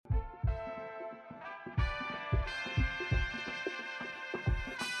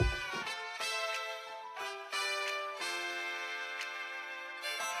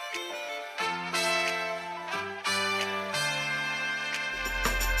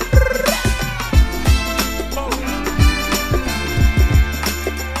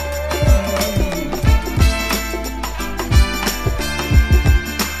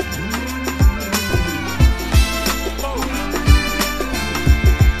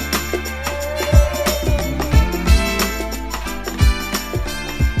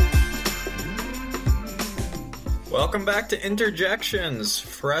Welcome back to Interjections.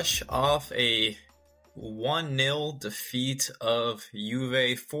 Fresh off a 1-0 defeat of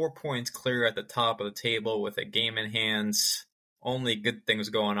Juve, 4 points clear at the top of the table with a game in hands. Only good things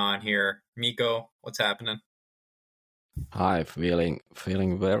going on here. Miko, what's happening? Hi, feeling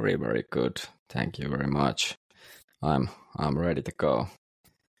very, very good. Thank you very much. I'm ready to go.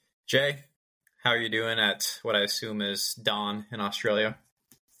 Jay, how are you doing at what I assume is dawn in Australia?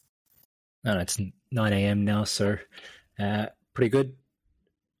 No, it's 9 a.m. now, so pretty good.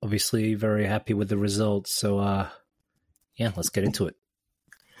 Obviously, very happy with the results. So, yeah, let's get into it.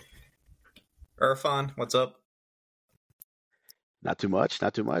 Irfan, what's up? Not too much.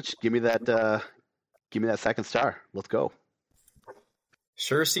 Give me that second star. Let's go.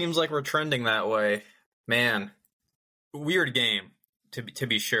 Sure seems like we're trending that way. Man, weird game, to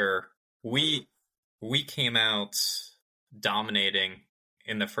be sure. We came out dominating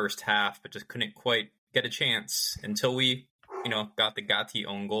in the first half, but just couldn't quite get a chance until we, got the Gatti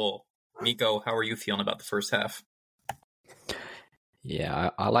own goal. Miko, how are you feeling about the first half? Yeah,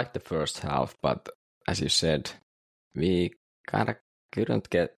 I like the first half, but as you said, we kind of couldn't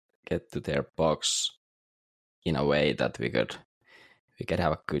get to their box in a way that we could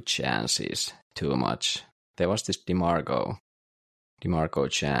have a good chances too much. There was this DiMarco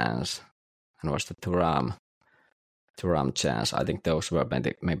chance, and was the Thuram chance. I think those were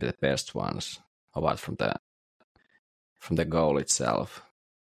maybe the best ones, apart from the goal itself.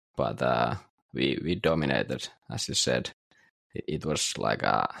 But we dominated, as you said. It was like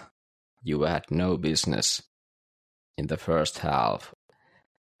you had no business in the first half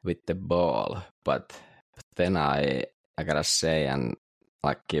with the ball, but then I gotta say and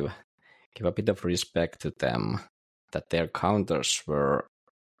like give a bit of respect to them that their counters were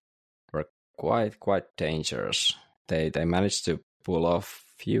quite dangerous. They managed to pull off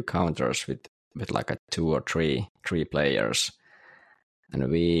few counters with like a 2 or 3 players, and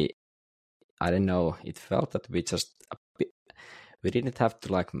I don't know, it felt that we didn't have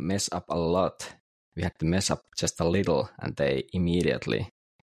to like mess up a lot. We had to mess up just a little, and they immediately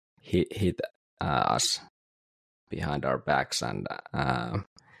hit us behind our backs. And I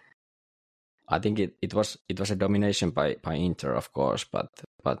think it was a domination by Inter, of course, but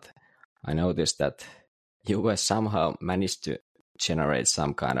I noticed that Juve somehow managed to generate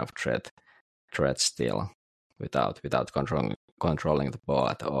some kind of threat still without controlling the ball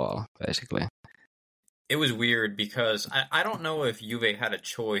at all, basically. It was weird because I don't know if Juve had a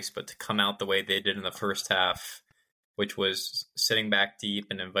choice but to come out the way they did in the first half, which was sitting back deep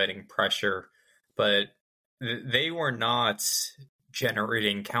and inviting pressure. But they were not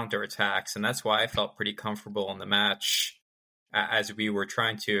generating counterattacks, and that's why I felt pretty comfortable in the match as we were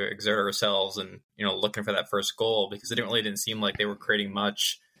trying to exert ourselves and looking for that first goal, because it really didn't seem like they were creating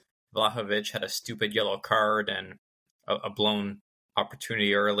much. Vlahovic had a stupid yellow card and a blown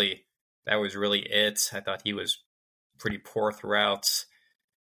opportunity early. That was really it. I thought he was pretty poor throughout.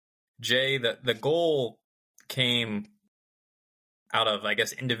 Jay, the goal came out of, I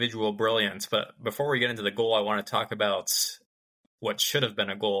guess, individual brilliance. But before we get into the goal, I want to talk about what should have been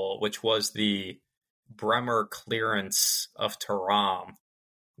a goal, which was the Bremer clearance of Thuram,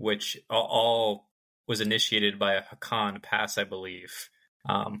 which all was initiated by a Hakan pass, I believe.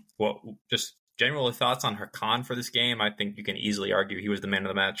 Just general thoughts on Hakan for this game? I think you can easily argue he was the man of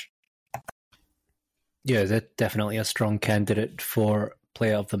the match. Yeah, they're definitely a strong candidate for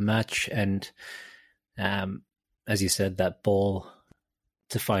player of the match. And as you said, that ball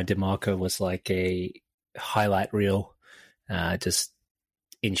to find DiMarco was like a highlight reel, just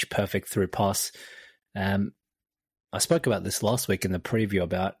inch perfect through pass. I spoke about this last week in the preview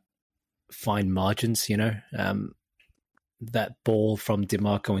about fine margins, that ball from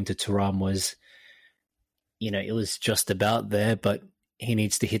DiMarco into Thuram was, it was just about there, but he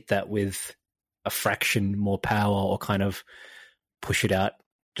needs to hit that with a fraction more power or kind of push it out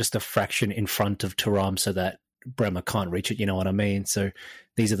just a fraction in front of Thuram so that Bremer can't reach it, you know what I mean? So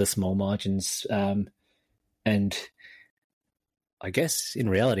these are the small margins. And I guess in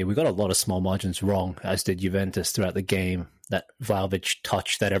reality, we got a lot of small margins wrong, as did Juventus throughout the game. That Vlahovic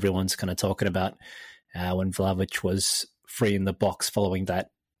touch that everyone's kind of talking about when Vlahovic was free in the box following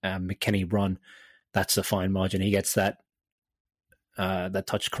that McKennie run, that's a fine margin. He gets that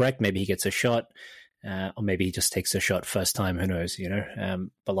touch correct. Maybe he gets a shot, or maybe he just takes a shot first time. Who knows,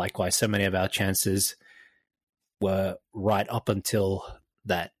 But likewise, so many of our chances were right up until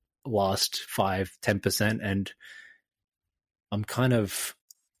that last 5-10%, and I'm kind of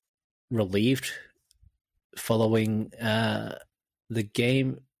relieved following the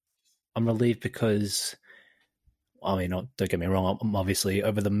game. I'm relieved because, don't get me wrong, I'm obviously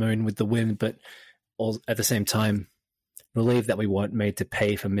over the moon with the win, but at the same time, relieved that we weren't made to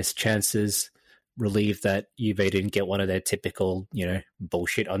pay for missed chances, relieved that Juve didn't get one of their typical,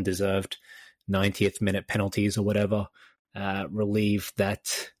 bullshit, undeserved 90th minute penalties or whatever. Relieved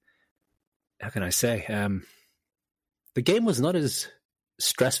that, how can I say, the game was not as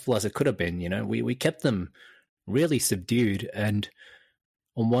stressful as it could have been. We kept them really subdued, and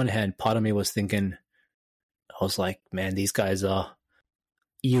on one hand, part of me was thinking, I was like, man, these guys are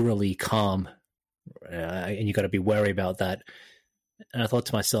eerily calm, and you got to be wary about that. And I thought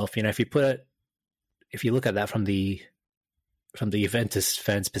to myself, if you look at that from the Juventus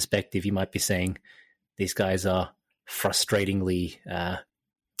fans' perspective, you might be saying these guys are frustratingly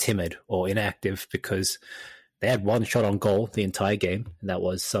timid or inactive because they had one shot on goal the entire game, and that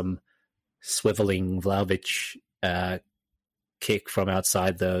was some swiveling Vlahovic kick from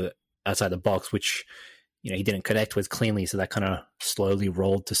outside the box, which he didn't connect with cleanly, so that kind of slowly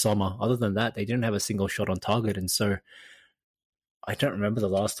rolled to Sommer. Other than that, they didn't have a single shot on target, and so I don't remember the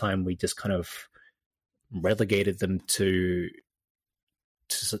last time we just kind of relegated them to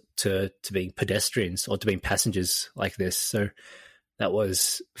being pedestrians or to being passengers like this. So that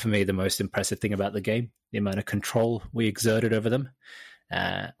was, for me, the most impressive thing about the game, the amount of control we exerted over them.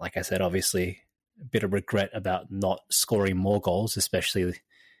 Like I said, obviously, a bit of regret about not scoring more goals, especially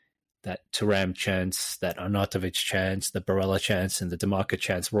that Thuram chance, that Arnautovic chance, the Barella chance, and the DeMarco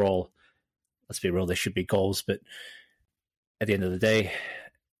chance were all, let's be real, they should be goals. But at the end of the day,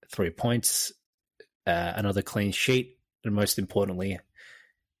 3 points, another clean sheet, and most importantly,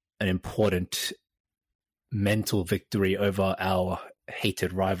 an important mental victory over our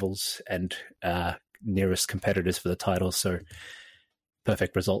hated rivals and nearest competitors for the title. So,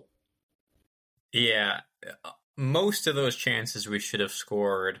 perfect result. Yeah, most of those chances we should have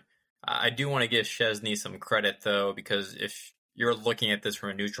scored. I do want to give Szczesny some credit, though, because if you're looking at this from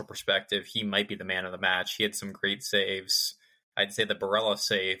a neutral perspective, he might be the man of the match. He had some great saves. I'd say the Barella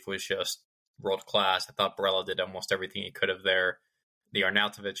save was just world class. I thought Barella did almost everything he could have there. The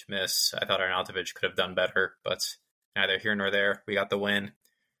Arnautovic miss, I thought Arnautovic could have done better, but neither here nor there. We got the win.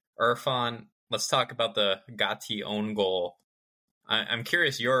 Irfan, let's talk about the Gatti own goal. I'm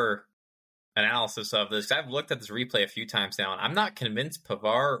curious your analysis of this. I've looked at this replay a few times now, and I'm not convinced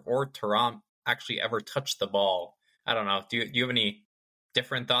Pavard or Thuram actually ever touched the ball. I don't know. Do you have any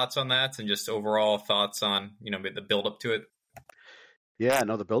different thoughts on that, and just overall thoughts on the build up to it? Yeah,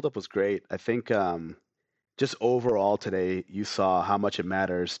 no, the buildup was great. I think just overall today, you saw how much it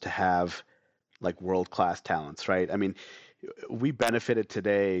matters to have like world-class talents, right? I mean, we benefited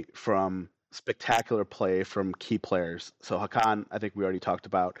today from spectacular play from key players. So Hakan, I think we already talked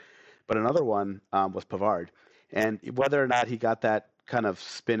about, but another one was Pavard. And whether or not he got that kind of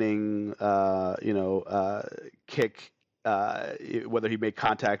spinning, kick, whether he made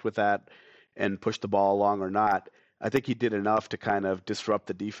contact with that and pushed the ball along or not, I think he did enough to kind of disrupt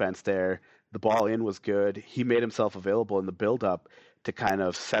the defense there. The ball in was good. He made himself available in the build-up to kind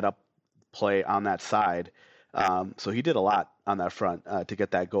of set up play on that side. So he did a lot on that front to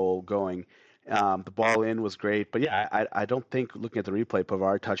get that goal going. The ball in was great. But yeah, I don't think, looking at the replay,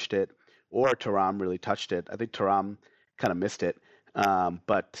 Pavard touched it or Thuram really touched it. I think Thuram kind of missed it.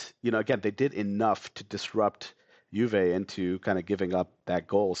 But, again, they did enough to disrupt Juve into kind of giving up that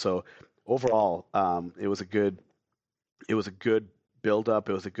goal. So overall, it was a good build-up.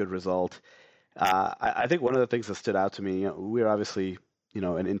 It was a good result. I think one of the things that stood out to me, we're obviously,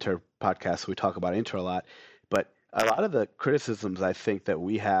 an Inter podcast, so we talk about Inter a lot, but a lot of the criticisms I think that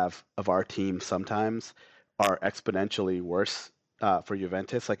we have of our team sometimes are exponentially worse for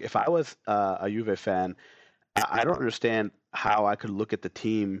Juventus. Like if I was a Juve fan, I don't understand how I could look at the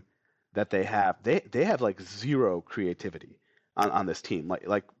team that they have. They have like zero creativity on this team.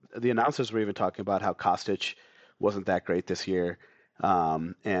 Like the announcers were even talking about how Kostic wasn't that great this year.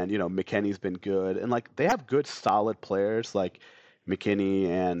 And McKennie's been good, and like they have good solid players like McKennie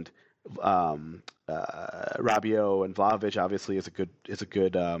and Rabiot, and Vlahovic obviously is a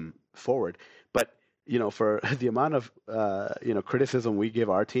good forward. But for the amount of criticism we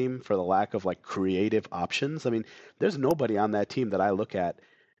give our team for the lack of like creative options, I mean, there's nobody on that team that I look at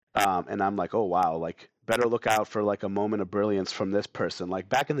and I'm like, oh wow, like better look out for like a moment of brilliance from this person. Like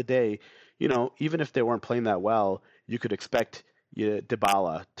back in the day, even if they weren't playing that well, you could expect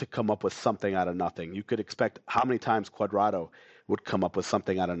Dybala to come up with something out of nothing. You could expect how many times Cuadrado would come up with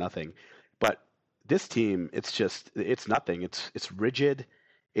something out of nothing. But this team, it's nothing. It's rigid.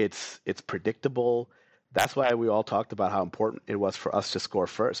 It's predictable. That's why we all talked about how important it was for us to score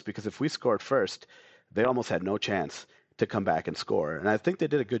first, because if we scored first, they almost had no chance to come back and score. And I think they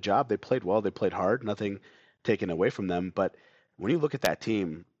did a good job. They played well. They played hard. Nothing taken away from them. But when you look at that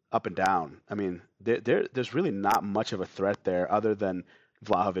team, up and down. I mean, there's really not much of a threat there other than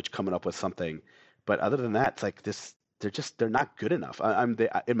Vlahovic coming up with something. But other than that, it's like this. They're not good enough.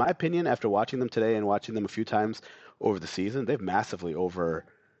 In my opinion, after watching them today and watching them a few times over the season, they've massively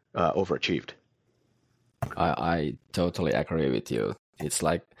overachieved. I totally agree with you. It's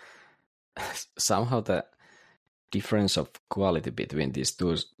like somehow the difference of quality between these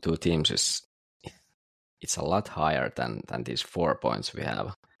two teams it's a lot higher than these 4 points we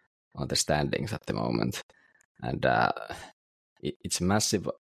have on the standings at the moment, and it's massive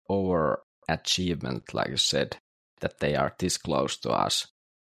overachievement, like you said, that they are this close to us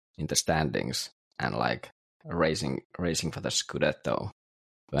in the standings and like racing for the Scudetto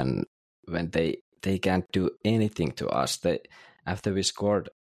when they can't do anything to us. After we scored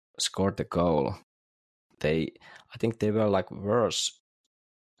the goal, I think they were like worse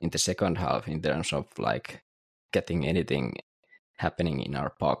in the second half in terms of like getting anything happening in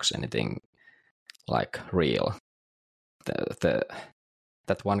our box, anything like real.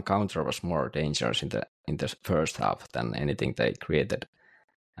 That one counter was more dangerous in the first half than anything they created.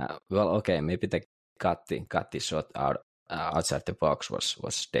 Well, okay, maybe the Gatti shot out outside the box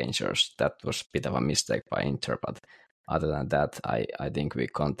was dangerous. That was a bit of a mistake by Inter, but other than that, I think we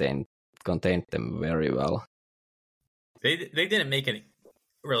contained them very well. They didn't make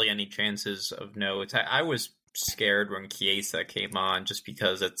any chances of note. I was scared when Chiesa came on just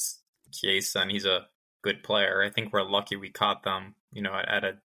because it's Chiesa and he's a good player. I think we're lucky we caught them, at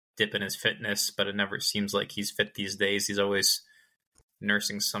a dip in his fitness, but it never seems like he's fit these days. He's always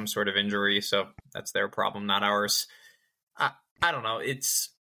nursing some sort of injury, so that's their problem, not ours. I don't know.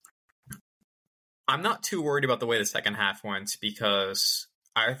 I'm not too worried about the way the second half went because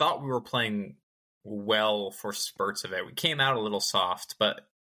I thought we were playing well for spurts of it. We came out a little soft, but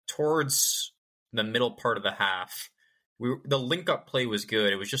towards the middle part of the half, the link-up play was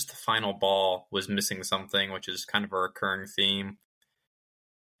good. It was just the final ball was missing something, which is kind of a recurring theme.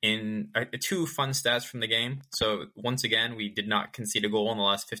 In two fun stats from the game. So once again, we did not concede a goal in the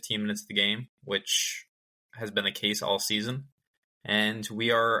last 15 minutes of the game, which has been the case all season. And we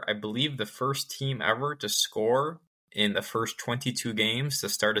are, I believe, the first team ever to score in the first 22 games to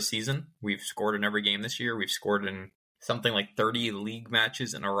start a season. We've scored in every game this year. We've scored in something like 30 league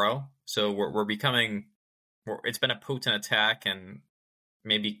matches in a row. So we're becoming, it's been a potent attack, and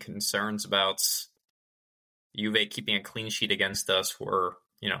maybe concerns about Juve keeping a clean sheet against us were,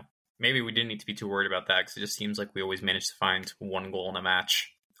 maybe we didn't need to be too worried about that because it just seems like we always manage to find one goal in a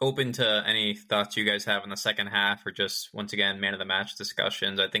match. Open to any thoughts you guys have in the second half or just, once again, man of the match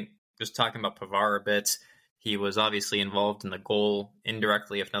discussions. I think just talking about Pavard a bit, he was obviously involved in the goal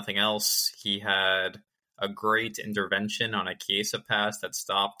indirectly, if nothing else. He had a great intervention on a Chiesa pass that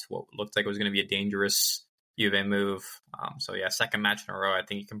stopped what looked like it was going to be a dangerous Juve move. Second match in a row, I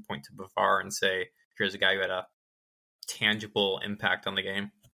think you can point to Pavard and say, here's a guy who had a tangible impact on the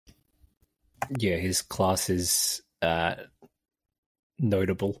game. Yeah, his class is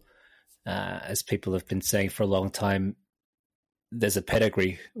notable. As people have been saying for a long time, there's a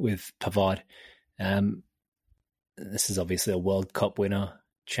pedigree with Pavard. This is obviously a World Cup winner,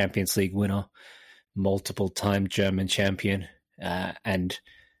 Champions League winner, multiple-time German champion, and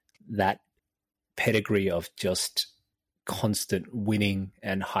that pedigree of just constant winning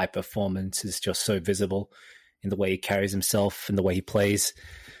and high performance is just so visible in the way he carries himself and the way he plays.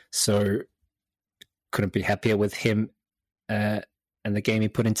 So couldn't be happier with him and the game he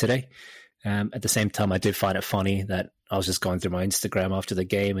put in today. At the same time, I did find it funny that I was just going through my Instagram after the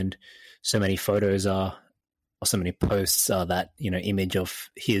game, and so many photos or so many posts are that, image of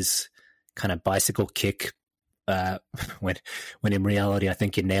his kind of bicycle kick when in reality, I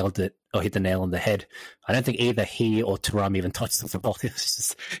think he nailed it or hit the nail on the head. I don't think either he or Thuram even touched the ball. It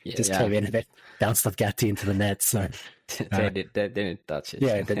just came in and it bounced off Gatti into the net. So they didn't touch it.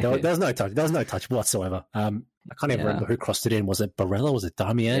 Yeah, there was no touch. There was no touch whatsoever. I can't even remember who crossed it in. Was it Barella? Was it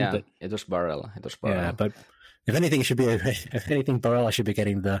Darmian? Yeah, it was Barella. Yeah, but if anything, Barella should be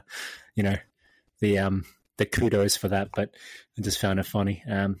getting the kudos for that. But I just found it funny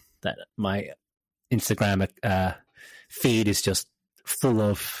that my Instagram feed is just full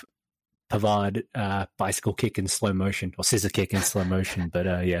of Pavard bicycle kick in slow motion or scissor kick in slow motion. But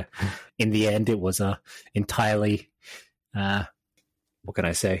in the end, it was entirely, what can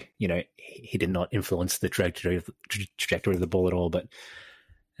I say? He did not influence the trajectory of the ball at all. But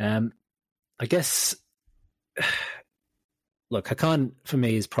I guess, look, Hakan for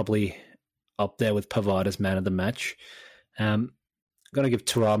me is probably up there with Pavard as man of the match. I'm going to give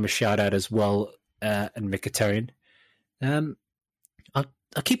Thuram a shout out as well, and Mkhitaryan. I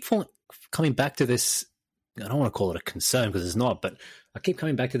keep coming back to this I don't want to call it a concern because it's not, but I keep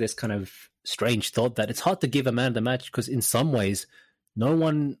coming back to this kind of strange thought that it's hard to give a man of the match because in some ways, no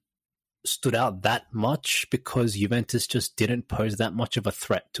one stood out that much because Juventus just didn't pose that much of a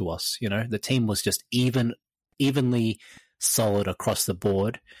threat to us. You know, the team was just evenly solid across the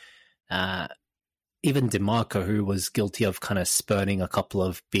board. Even DeMarco, who was guilty of kind of spurning a couple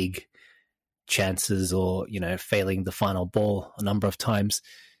of big chances or, you know, failing the final ball a number of times,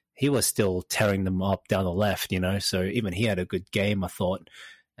 he was still tearing them up down the left, you know, so even he had a good game, I thought.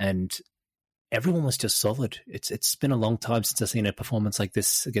 And everyone was just solid. It's been a long time since I've seen a performance like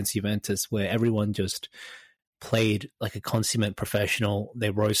this against Juventus where everyone just played like a consummate professional. They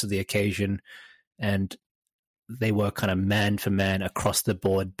rose to the occasion and they were kind of man for man across the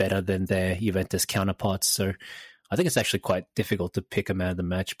board better than their Juventus counterparts. So I think it's actually quite difficult to pick a man of the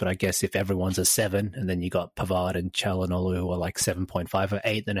match, but I guess if everyone's a 7 and then you got Pavard and Çalhanoğlu who are like 7.5 or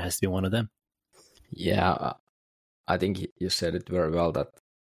 8, then it has to be one of them. Yeah, I think you said it very well that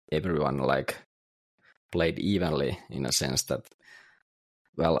everyone like played evenly in a sense that,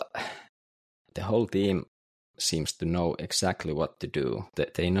 well, the whole team seems to know exactly what to do.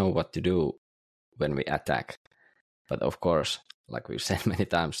 They know what to do when we attack. But of course, like we've said many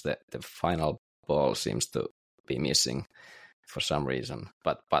times, the final ball seems to be missing for some reason.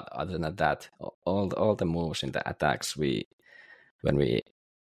 But other than that, all the moves in the attacks, when we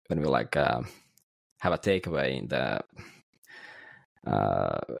like have a takeaway in the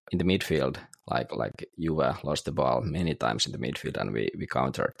midfield, like Juve lost the ball many times in the midfield and we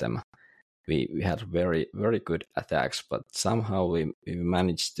countered them. We had very, very good attacks, but somehow we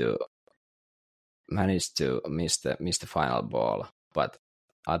managed to miss the final ball. But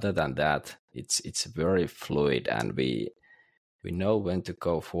other than that, it's very fluid, and we know when to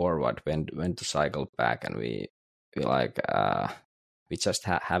go forward, when to cycle back, and we just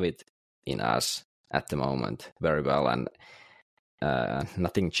have it in us at the moment very well, and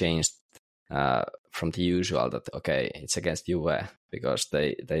nothing changed from the usual that okay, it's against Juve, because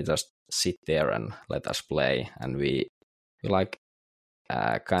they just sit there and let us play, and we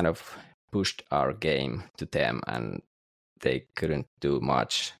kind of pushed our game to them, and they couldn't do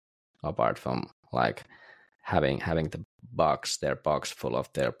much apart from like having their box full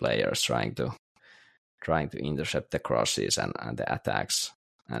of their players trying to intercept the crosses and the attacks,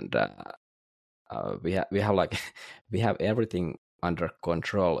 and we have everything under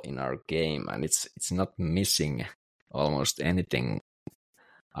control in our game, and it's not missing almost anything,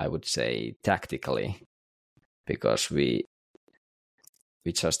 I would say, tactically, because we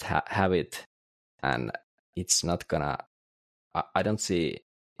just have it, and it's not gonna. I don't see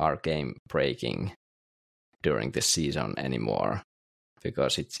our game breaking during the season anymore,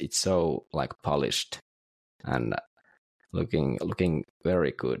 because it's so like polished and looking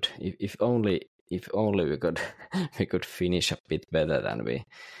very good. If only we could finish a bit better than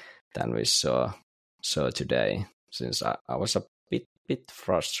we saw today. Since I was a bit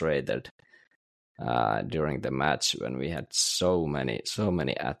frustrated during the match when we had so many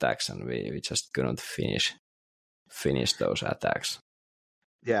attacks and we just couldn't finish those attacks.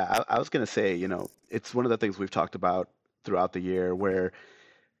 Yeah, I was going to say, it's one of the things we've talked about throughout the year where,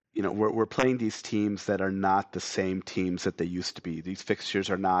 we're playing these teams that are not the same teams that they used to be. These fixtures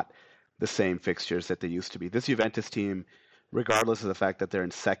are not the same fixtures that they used to be. This Juventus team, regardless of the fact that they're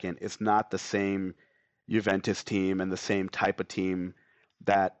in second, is not the same Juventus team and the same type of team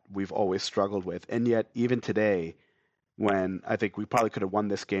that we've always struggled with. And yet, even today, when I think we probably could have won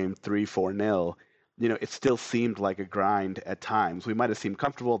this game 3-4-0, it still seemed like a grind at times. We might have seemed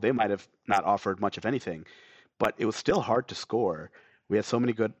comfortable. They might have not offered much of anything, but it was still hard to score. We had so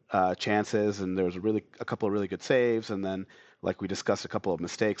many good chances, and there was a couple of really good saves, and then, like we discussed, a couple of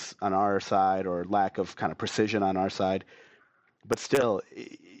mistakes on our side or lack of kind of precision on our side. But still,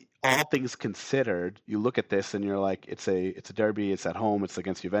 all things considered, you look at this and you're like, it's a derby. It's at home. It's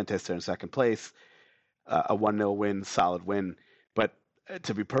against Juventus. They're in second place. A 1-0 win, solid win. But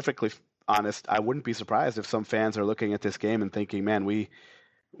to be perfectly honest, I wouldn't be surprised if some fans are looking at this game and thinking, man, we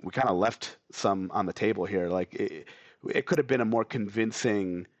kind of left some on the table here. Like it could have been a more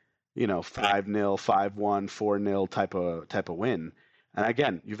convincing, 5-0, 5-1, 4-0 type of win. And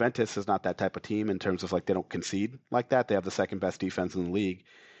again, Juventus is not that type of team in terms of like they don't concede like that. They have the second best defense in the league.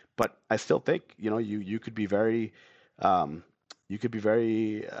 But I still think, you could be very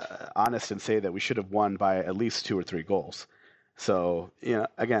honest and say that we should have won by at least 2 or 3 goals. So,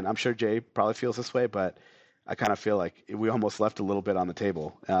 again, I'm sure Jay probably feels this way, but I kind of feel like we almost left a little bit on the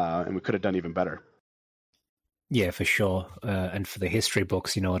table, and we could have done even better. Yeah, for sure. And for the history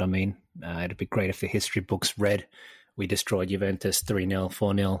books, you know what I mean? It'd be great if the history books read we destroyed Juventus 3-0,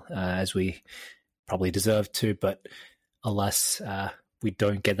 4-0, as we probably deserved to, but alas, we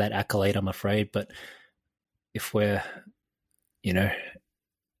don't get that accolade, I'm afraid. But if we're,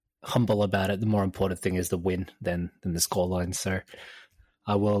 humble about it, the more important thing is the win than the scoreline. So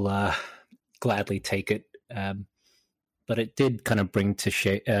I will gladly take it. But it did kind of bring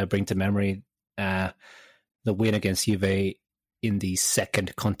to memory the win against Juve in the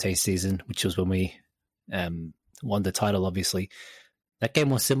second Conte season, which was when we won the title, obviously. That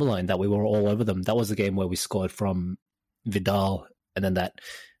game was similar in that we were all over them. That was the game where we scored from Vidal, and then that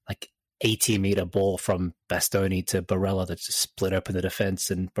 80-meter ball from Bastoni to Barella that just split open the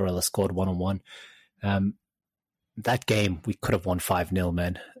defense, and Barella scored 1-on-1. That game, we could have won 5-0,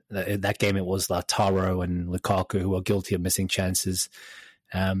 man. That game, it was Lautaro and Lukaku who were guilty of missing chances.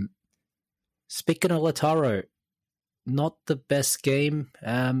 Speaking of Lautaro, not the best game,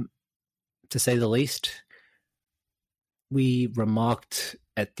 to say the least. We remarked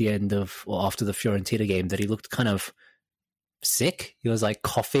at the end of, or after the Fiorentina game, that he looked kind of sick. He was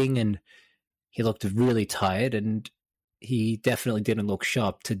coughing and he looked really tired, and he definitely didn't look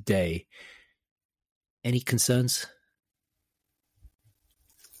sharp today. Any concerns?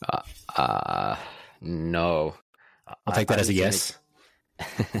 No. I'll take that as a yes.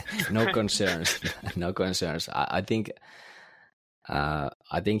 No concerns. No concerns. I think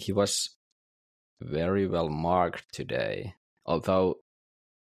he was very well marked today, although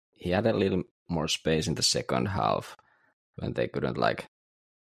he had a little more space in the second half when they couldn't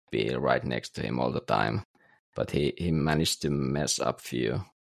be right next to him all the time. But he managed to mess up few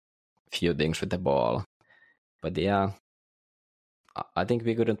things with the ball. But yeah, I think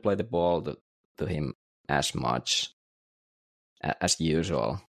we couldn't play the ball to him as much as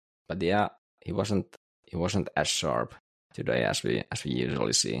usual. But yeah, he wasn't as sharp today as we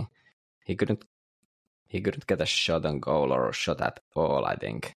usually see. He couldn't get a shot on goal or a shot at all, I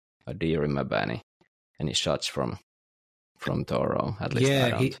think. Or do you remember any shots from Toro? At least yeah, I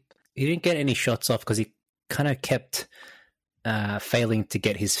don't. He didn't get any shots off because he kind of kept failing to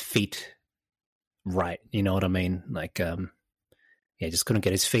get his feet right. You know what I mean? Just couldn't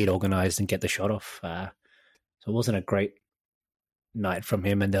get his feet organized and get the shot off. So it wasn't a great night from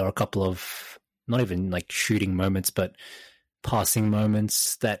him. And there were a couple of not even shooting moments, but passing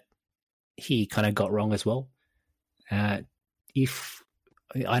moments that he kind of got wrong as well. If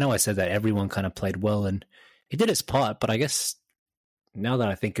I know I said that everyone kind of played well and he did his part, but I guess now that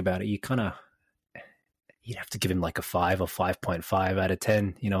I think about it, you'd have to give him a 5 or 5.5 out of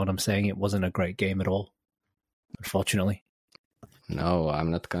 10. You know what I'm saying? It wasn't a great game at all, unfortunately. No, I'm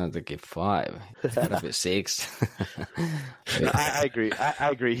not going to give 5. It's got to be 6. I agree. I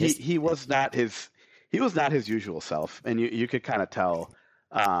agree. He was not his usual self, and you could kind of tell.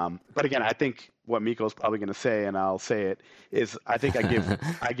 But again, I think what Mikko's probably going to say, and I'll say it, is I think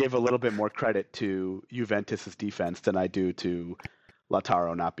I give a little bit more credit to Juventus's defense than I do to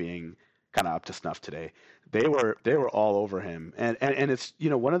Lautaro not being kind of up to snuff today. They were all over him, and it's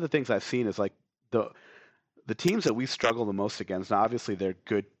one of the things I've seen is the teams that we struggle the most against. Now, obviously, they're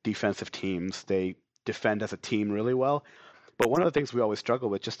good defensive teams. They defend as a team really well, but one of the things we always struggle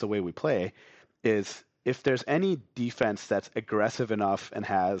with, just the way we play, is if there's any defense that's aggressive enough and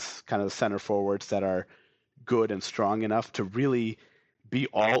has kind of center forwards that are good and strong enough to really be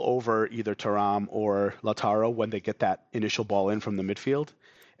all over either Thuram or Lautaro when they get that initial ball in from the midfield,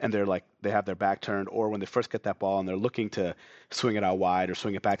 and they have their back turned, or when they first get that ball and they're looking to swing it out wide or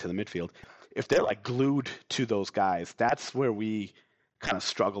swing it back to the midfield, if they're glued to those guys, that's where we kind of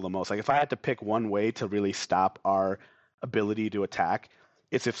struggle the most. If I had to pick one way to really stop our ability to attack,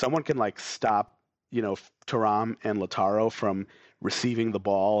 it's if someone can stop Thuram and Lautaro from receiving the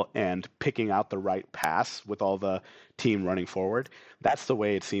ball and picking out the right pass with all the team running forward. That's the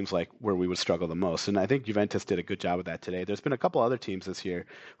way it seems like where we would struggle the most. And I think Juventus did a good job of that today. There's been a couple other teams this year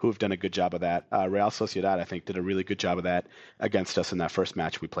who have done a good job of that. Real Sociedad, I think, did a really good job of that against us in that first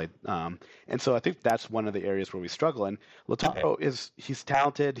match we played. And so I think that's one of the areas where we struggle. And Lautaro he's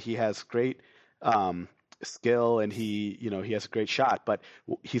talented. He has great skill, and he has a great shot, but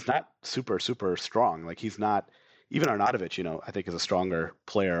he's not super strong. He's not. Even Arnautovic, I think, is a stronger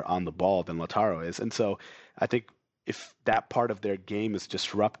player on the ball than Lautaro is. And so I think if that part of their game is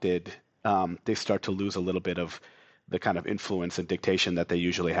disrupted, they start to lose a little bit of the kind of influence and dictation that they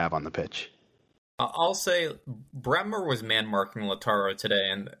usually have on the pitch. I'll say Bremer was man-marking Lautaro today,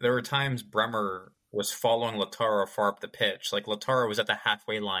 and there were times Bremer was following Lautaro far up the pitch. Lautaro was at the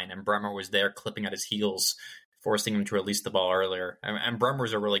halfway line, and Bremer was there clipping at his heels, forcing him to release the ball earlier. And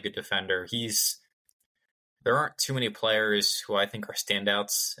Bremer's a really good defender. There aren't too many players who I think are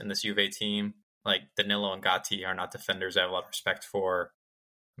standouts in this Juve team. Danilo and Gatti are not defenders I have a lot of respect for.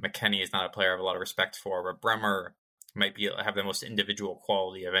 McKennie is not a player I have a lot of respect for, but Bremer might have the most individual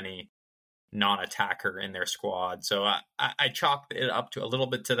quality of any non-attacker in their squad. So I chalked it up to a little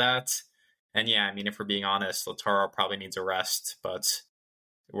bit to that. And yeah, I mean, if we're being honest, Lautaro probably needs a rest, but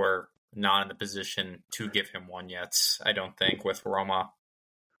we're not in the position to give him one yet, I don't think, with Roma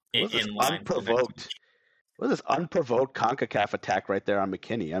in line. Unprovoked. What is this unprovoked CONCACAF attack right there on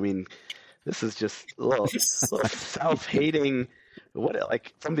McKennie? I mean, this is just a little self-hating. What,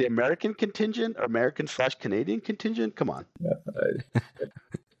 like, from the American contingent or American/Canadian contingent? Come on.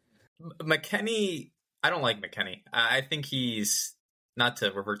 McKennie, I don't like McKennie. I think he's, not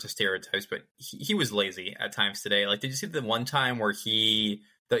to revert to stereotypes, but he was lazy at times today. Like, did you see the one time where he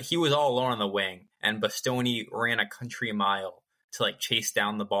was all alone on the wing and Bastoni ran a country mile to like chase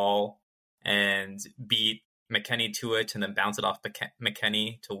down the ball and beat McKennie to it and then bounce it off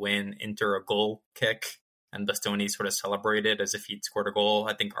McKennie to win Inter a goal kick, and Bastoni sort of celebrated as if he'd scored a goal.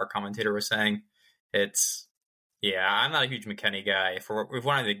 I think our commentator was saying I'm not a huge McKennie guy. If we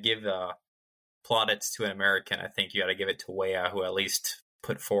wanted to give plaudits to an American, I think you got to give it to Weah, who at least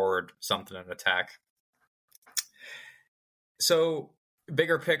put forward something in attack. So,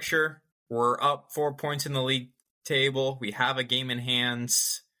 bigger picture, we're up 4 points in the league table. We have a game in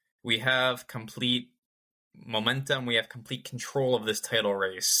hands. We have complete momentum. We have complete control of this title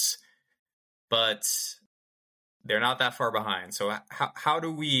race. But they're not that far behind. So how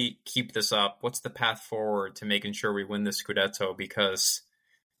do we keep this up? What's the path forward to making sure we win the Scudetto? Because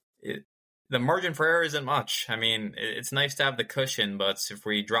the margin for error isn't much. I mean, it's nice to have the cushion, but if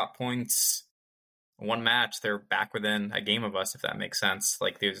we drop points one match, they're back within a game of us, if that makes sense.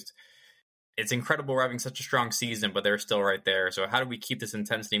 Like, it's incredible we're having such a strong season, but they're still right there. So how do we keep this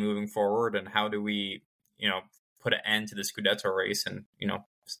intensity moving forward, and how do we, put an end to the Scudetto race and,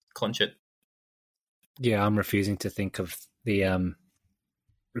 clinch it? Yeah, I'm refusing to think of the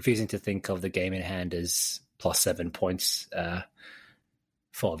game in hand as plus 7 points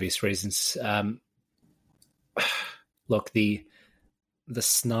for obvious reasons. Look, the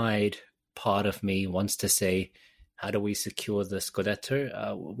snide part of me wants to say, how do we secure the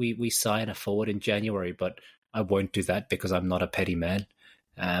Scudetto? We sign a forward in January, but I won't do that because I'm not a petty man.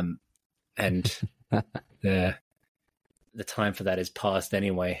 And the time for that is past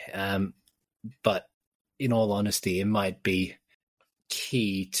anyway. But in all honesty, it might be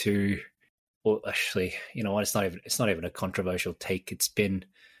key to, well, actually, you know what? It's not even a controversial take. It's been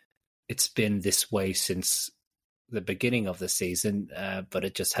this way since the beginning of the season, but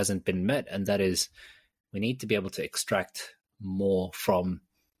it just hasn't been met. And that is, we need to be able to extract more from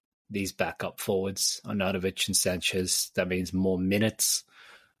these backup forwards, Arnautovic and Sanchez. That means more minutes,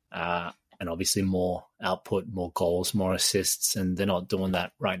 and obviously more output, more goals, more assists. And they're not doing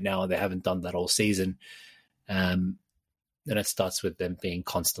that right now. They haven't done that all season. And it starts with them being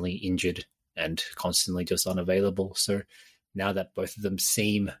constantly injured and constantly just unavailable. So now that both of them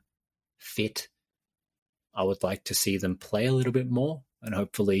seem fit, I would like to see them play a little bit more and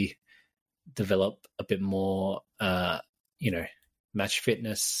hopefully develop a bit more, match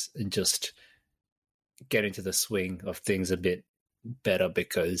fitness and just get into the swing of things a bit better,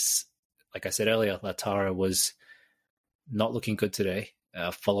 because, like I said earlier, Lautaro was not looking good today.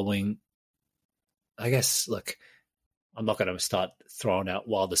 Following, I guess, look, I'm not going to start throwing out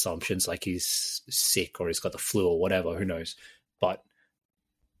wild assumptions like he's sick or he's got the flu or whatever, who knows. But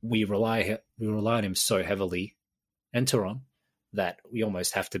we rely on him so heavily, and Thuram, that we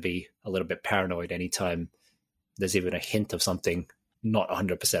almost have to be a little bit paranoid anytime there's even a hint of something not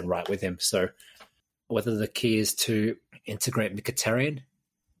 100% right with him. So whether the key is to integrate Mkhitaryan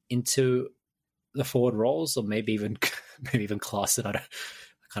into the forward roles, or maybe even Klaassen. I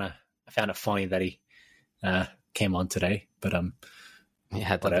found it funny that he came on today, but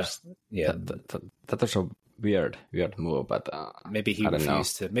that was a weird move. But maybe he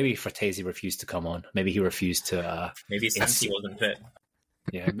refused to. Maybe Fratesi refused to come on. Maybe he refused to. Maybe Santi wasn't fit.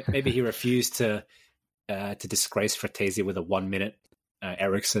 Yeah, maybe he refused to disgrace Fratesi with a 1 minute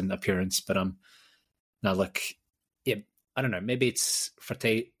Eriksson appearance. But now look, yeah, I don't know. Maybe it's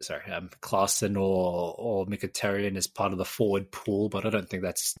Klaassen or Mkhitaryan as part of the forward pool, but I don't think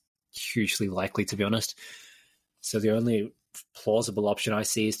that's hugely likely, to be honest. So the only plausible option I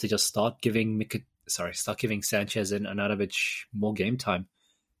see is to just start giving Sanchez and Arnautovic more game time.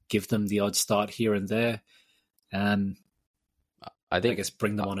 Give them the odd start here and there. I guess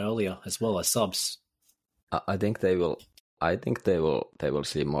bring them on earlier as well as subs. I think they will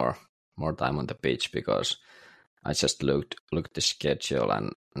see more time on the pitch, because I just looked the schedule,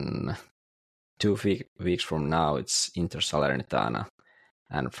 and 2 weeks from now it's Inter Salernitana,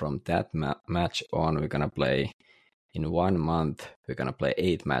 and from that match on we're gonna play in 1 month we're gonna play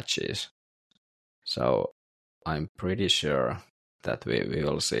 8 matches. So I'm pretty sure that we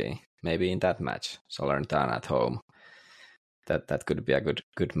will see maybe in that match Salernitana at home. That could be a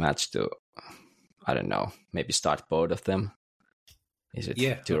good match to, I don't know, maybe start both of them. Is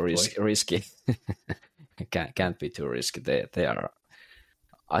it too risky? Can't be too risky. They are.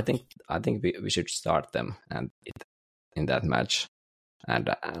 I think we should start them in that match, and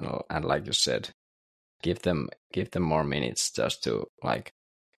like you said, give them more minutes just to like.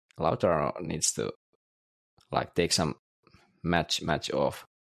 Lautaro needs to like take some match off,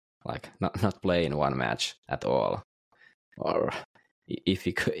 like not play in one match at all, or if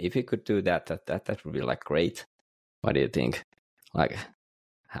he could do that would be like great. What do you think? Like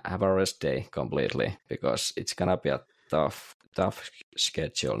have a rest day completely, because it's gonna be a tough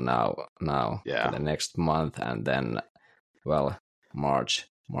schedule now for the next month, and then March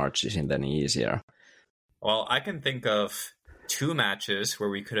isn't any easier. Well, I can think of 2 matches where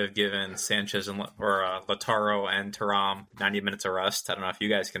we could have given Sanchez or Lautaro and Thuram 90 minutes of rest. I don't know if you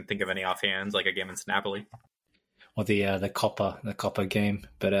guys can think of any offhand, like a game against Napoli. Or the Coppa game,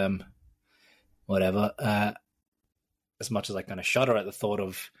 but whatever. As much as I kind of shudder at the thought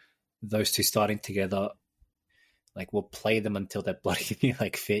of those two starting together, like we'll play them until they're bloody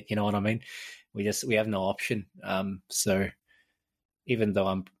like fit. You know what I mean? We have no option. So even though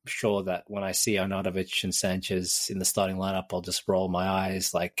I'm sure that when I see Arnautovic and Sanchez in the starting lineup, I'll just roll my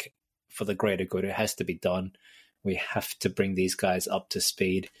eyes. Like for the greater good, it has to be done. We have to bring these guys up to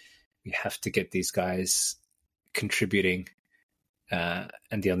speed. We have to get these guys contributing, and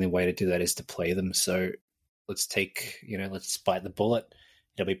the only way to do that is to play them. So let's bite the bullet.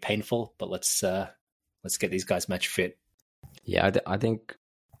 It'll be painful, but let's get these guys match fit. Yeah, I think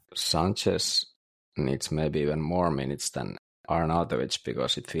Sanchez needs maybe even more minutes than Arnautovic,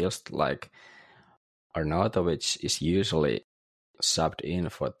 because it feels like Arnautovic is usually subbed in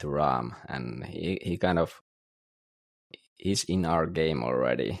for Thuram, and he kind of is in our game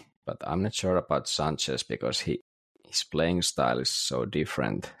already. But I'm not sure about Sanchez, because his playing style is so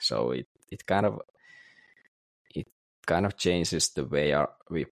different. So it kind of changes the way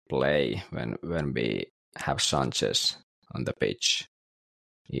we play when we have Sanchez on the pitch.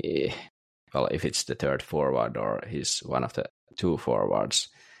 Well, if it's the third forward or he's one of the 2 forwards,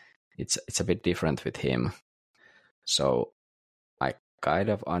 it's a bit different with him. So I kind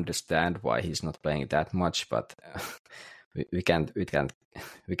of understand why he's not playing that much, but we can't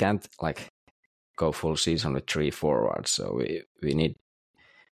like go full season with 3 forwards. So we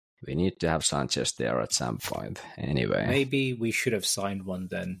need to have Sanchez there at some point. Anyway, maybe we should have signed one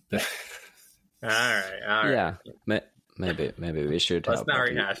then. All right. Yeah, maybe we should. Let's not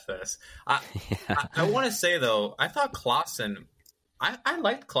rehash this. I want to say though, I thought Klaassen. I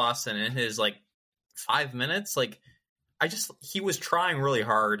liked Klaassen in his like 5 minutes. Like he was trying really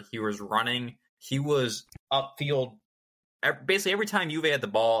hard. He was running. He was upfield. Basically, every time Juve had the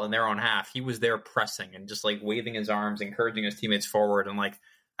ball in their own half, he was there pressing and just like waving his arms, encouraging his teammates forward. And like,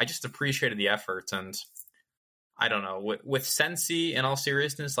 I just appreciated the effort. And I don't know, with Sensi, in all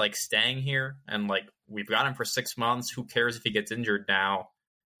seriousness, like staying here and like we've got him for 6 months. Who cares if he gets injured now?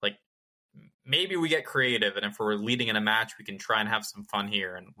 Like maybe we get creative, and if we're leading in a match, we can try and have some fun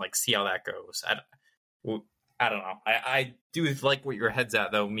here and like see how that goes. I don't know. I do like what your head's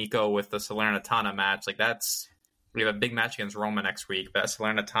at though, Miko, with the Salernitana match. Like we have a big match against Roma next week. That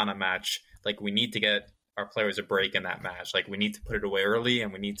Salernitana match, like we need to get our players a break in that match. Like we need to put it away early,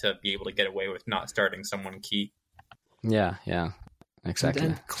 and we need to be able to get away with not starting someone key. Yeah, exactly.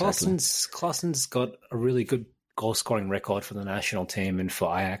 And Klaassen's got a really good goal-scoring record for the national team, and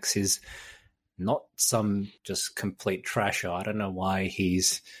for Ajax is not some just complete trasher. I don't know why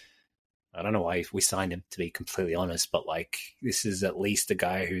we signed him, to be completely honest, but like this is at least a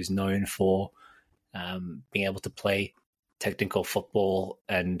guy who's known for being able to play technical football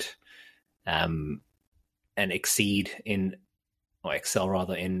and excel in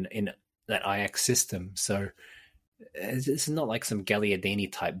that Ajax system. So it's not like some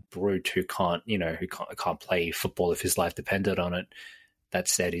Gagliardini type brute who can't play football if his life depended on it. That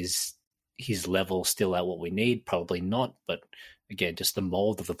said, is his level still at what we need? Probably not. But again, just the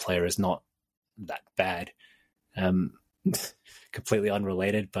mold of the player is not that bad. Completely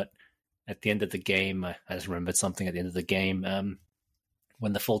unrelated, but at the end of the game, I just remembered something at the end of the game.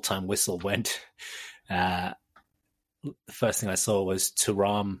 When the full-time whistle went, the first thing I saw was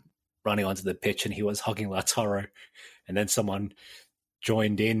Thuram running onto the pitch, and he was hugging Lautaro, and then someone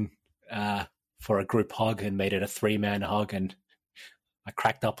joined in for a group hug and made it a 3-man hug, and I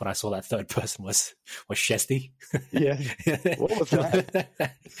cracked up when I saw that third person was Szczesny. Yeah. What was that?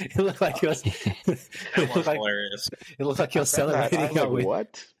 It looked like he was. That was hilarious. It looked like he was I was celebrating. like, with,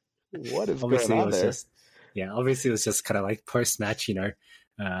 what? What is obviously going it on was there? just obviously it was just kind of like post match,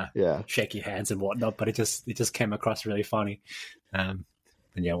 shake your hands and whatnot. But it just came across really funny. And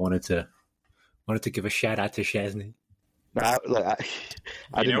yeah, I wanted to give a shout out to Szczesny. I didn't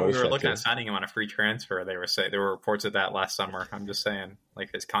we notice were that looking too. at signing him on a free transfer. There were reports of that last summer. I'm just saying,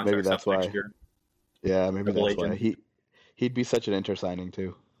 like his contract's Maybe that's up next why. year. Yeah, maybe Double that's why. He'd be such an Inter signing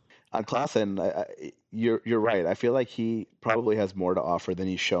too. On Klaassen, you're right. I feel like he probably has more to offer than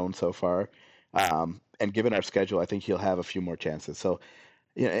he's shown so far. And given our schedule, I think he'll have a few more chances. So,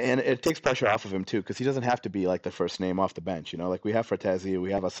 and it takes pressure off of him too, because he doesn't have to be like the first name off the bench. Like we have Fratesi,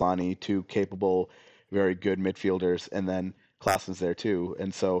 we have Asani, two capable, very good midfielders, and then Klaassen's there too.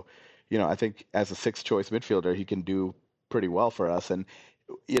 And so, I think as a sixth choice midfielder, he can do pretty well for us. And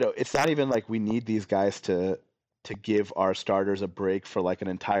it's not even like we need these guys to give our starters a break for like an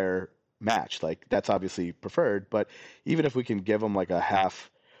entire match. Like that's obviously preferred, but even if we can give them like a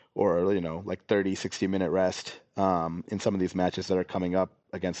half or like 30, 60-minute rest in some of these matches that are coming up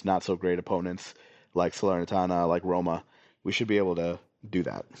against not so great opponents like Salernitana, like Roma, we should be able to do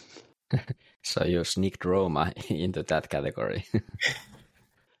that. So you sneaked Roma into that category.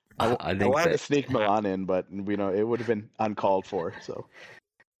 I wanted to sneak Milan in, but it would have been uncalled for. So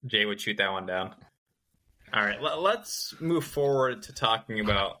Jay would shoot that one down. All right, let's move forward to talking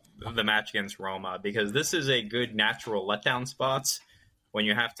about the match against Roma, because this is a good natural letdown spot when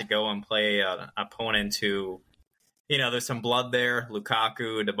you have to go and play an opponent who, there's some blood there.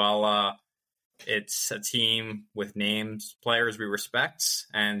 Lukaku, Dybala. It's a team with names, players we respect,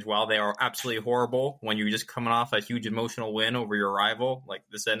 and while they are absolutely horrible, when you're just coming off a huge emotional win over your rival, like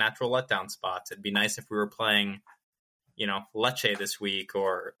this is a natural letdown spot. It'd be nice if we were playing, Lecce this week,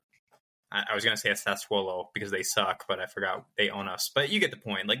 or I was going to say Sassuolo because they suck, but I forgot they own us. But you get the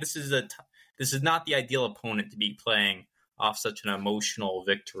point. Like this is not the ideal opponent to be playing off such an emotional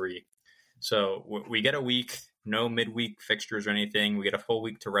victory. So we get a week, no midweek fixtures or anything. We get a full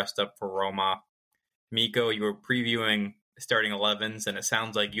week to rest up for Roma. Miko, you were previewing starting 11s, and it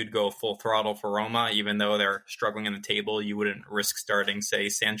sounds like you'd go full throttle for Roma, even though they're struggling in the table. You wouldn't risk starting, say,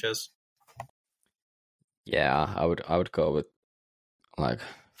 Sanchez. Yeah, I would go with like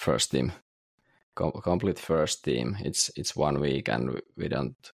first team, complete first team. It's 1 week, and we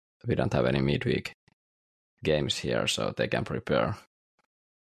don't have any midweek games here, so they can prepare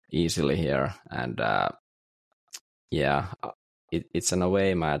easily here. And it's an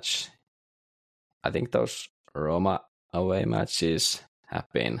away match. I think those Roma away matches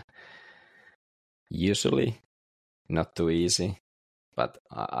have been usually not too easy, but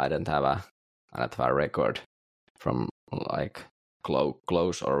I don't have a record from like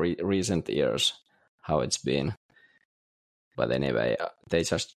close or recent years how it's been. But anyway, they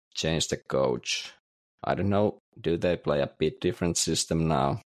just changed the coach. I don't know, do they play a bit different system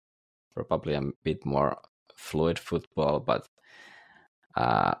now? Probably a bit more fluid football, but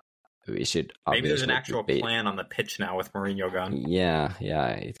we should maybe there's an actual plan on the pitch now with Mourinho gone. Yeah,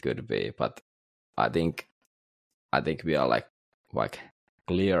 it could be, but I think we are like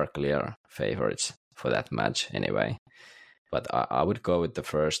clear favorites for that match anyway. But I would go with the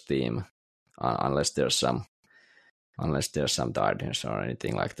first team unless there's some tiredness or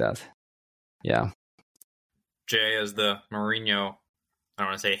anything like that. Yeah. Jay, as the Mourinho, I don't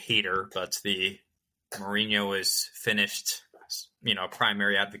want to say hater, but the Mourinho is finished,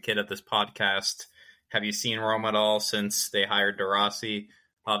 primary advocate of this podcast. Have you seen Roma at all since they hired De Rossi?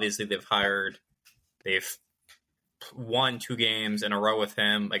 Obviously, they've won 2 games in a row with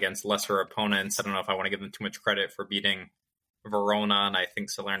him against lesser opponents. I don't know if I want to give them too much credit for beating Verona and I think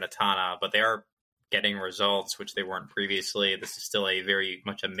Salernitana, but they are getting results, which they weren't previously. This is still a very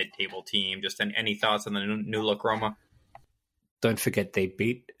much a mid-table team. Just any thoughts on the new look Roma? Don't forget they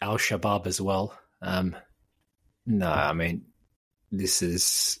beat Al Shabab as well. No, I mean, this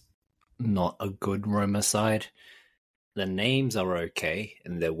is not a good Roma side. The names are okay,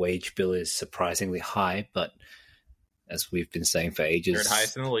 and their wage bill is surprisingly high, but as we've been saying for ages... Third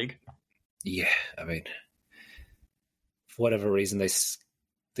highest in the league. Yeah, I mean, for whatever reason, they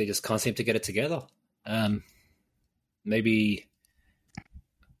just can't seem to get it together. Maybe...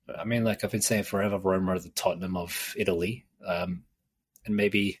 I mean, like I've been saying forever, Roma are the Tottenham of Italy. And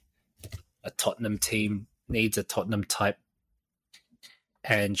maybe a Tottenham team needs a Tottenham-type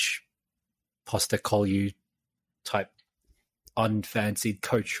Ange Postecoglou type unfancied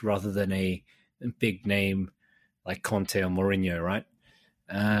coach rather than a big name like Conte or Mourinho, right?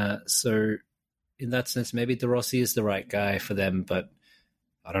 So in that sense, maybe De Rossi is the right guy for them, but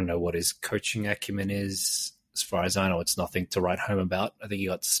I don't know what his coaching acumen is. As far as I know, it's nothing to write home about. I think he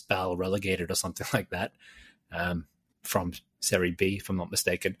got Spal relegated or something like that from Serie B, if I'm not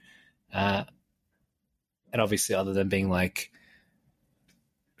mistaken. And obviously, other than being like,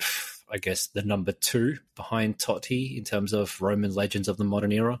 I guess, the number 2 behind Totti in terms of Roman legends of the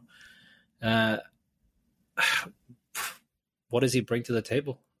modern era, what does he bring to the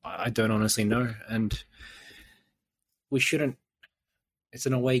table? I don't honestly know. And we shouldn't. It's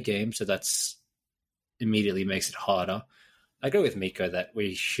an away game, so that's immediately makes it harder. I go with Miko that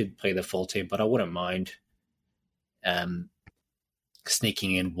we should play the full team, but I wouldn't mind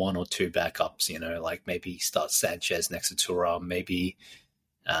sneaking in 1 or 2 backups, like maybe start Sanchez next to Thuram, maybe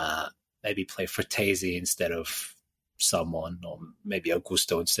play Fratesi instead of someone, or maybe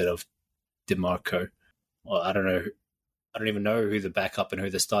Augusto instead of DeMarco. Well, I don't know. I don't even know who the backup and who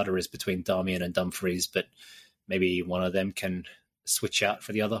the starter is between Darmian and Dumfries, but maybe one of them can switch out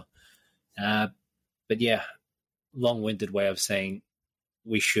for the other. But yeah, long-winded way of saying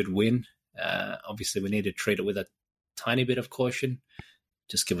we should win. Obviously, we need to treat it with a tiny bit of caution,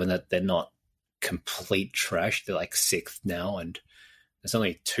 just given that they're not complete trash. They're like 6th now, and there's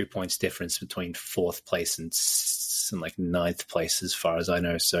only 2 points difference between 4th place and like 9th place, as far as I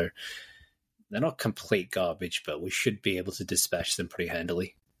know. So they're not complete garbage, but we should be able to dispatch them pretty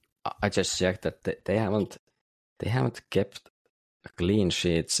handily. I just checked that they haven't kept a clean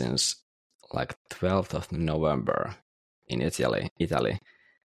sheet since like 12th of November in Italy.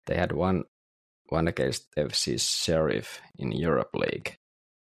 They had one against FC Sheriff in Europe League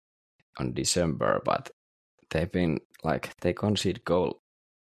on December, but they've been like, they concede goal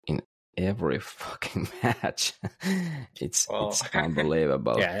in every fucking match. It's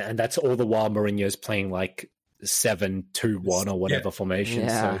unbelievable. Yeah, and that's all the while Mourinho's playing like 7-2-1 or whatever formation.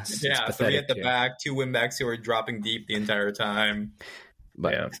 Yeah. So it's pathetic. 3 at the back, 2 wing backs who are dropping deep the entire time.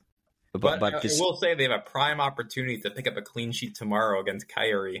 But I will say they have a prime opportunity to pick up a clean sheet tomorrow against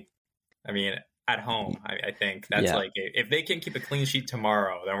Cagliari. I mean, at home, I think that's like, if they can keep a clean sheet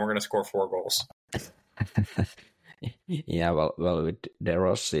tomorrow, then we're going to score 4 goals. Yeah, well, with De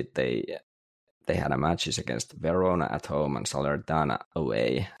Rossi, they had a matches against Verona at home and Salernitana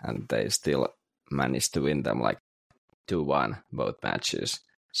away, and they still managed to win them like 2-1 both matches.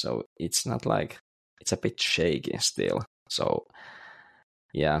 So it's not like, it's a bit shaky still. So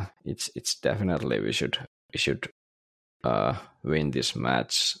yeah, it's definitely we should win this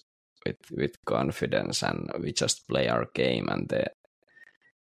match with confidence, and we just play our game, and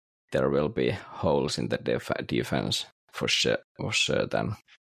there will be holes in the defense for certain.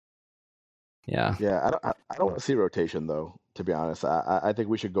 Yeah. Yeah, I don't want to see rotation though. To be honest, I think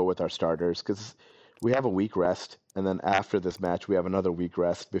we should go with our starters because we have a week rest, and then after this match we have another week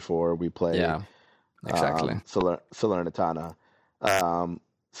rest before we play. Yeah, exactly. Salernitana.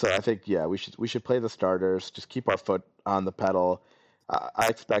 So I think we should play the starters. Just keep our foot on the pedal. I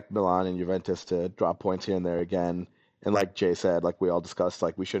expect Milan and Juventus to drop points here and there again. And like Jay said, like we all discussed,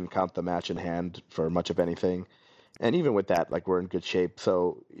 like we shouldn't count the match in hand for much of anything. And even with that, like we're in good shape.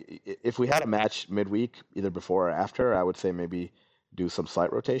 So if we had a match midweek, either before or after, I would say maybe do some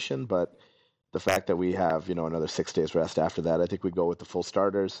slight rotation. But the fact that we have, another 6 days rest after that, I think we go with the full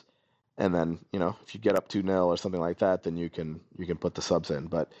starters. And then, if you get up 2-0 or something like that, then you can put the subs in.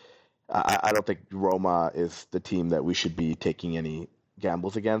 But I don't think Roma is the team that we should be taking any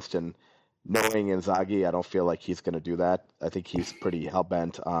gambles against. And knowing Inzaghi, I don't feel like he's going to do that. I think he's pretty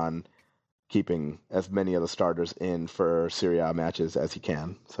hell-bent on keeping as many of the starters in for Serie A matches as he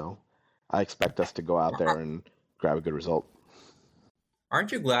can. So I expect us to go out there and grab a good result.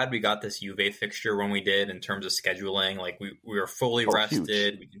 Aren't you glad we got this Juve fixture when we did in terms of scheduling? Like we were fully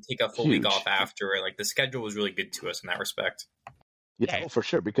rested. Huge. We can take a full week off after it. Like the schedule was really good to us in that respect. Yeah, for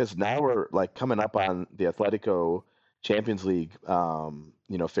sure. Because now we're like coming up on the Atletico Champions League,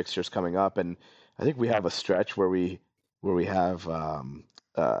 fixtures coming up, and I think we have a stretch where we have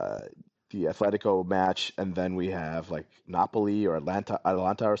the Atletico match, and then we have like Napoli or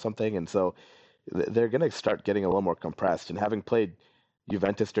Atalanta or something, and so they're going to start getting a little more compressed. And having played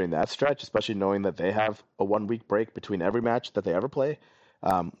Juventus during that stretch, especially knowing that they have a 1 week break between every match that they ever play,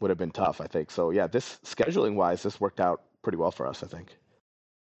 would have been tough, I think. So yeah, this scheduling wise, this worked out pretty well for us, I think.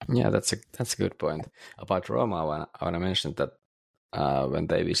 Yeah, that's a good point. About Roma, I want to mention that when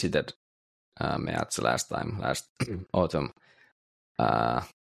they visited Meazza last autumn,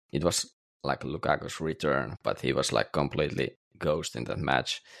 it was like Lukaku's return, but he was like completely ghost in that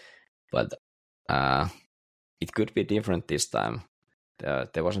match. But it could be different this time.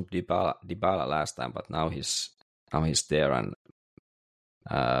 There wasn't Dybala last time, but now he's there, and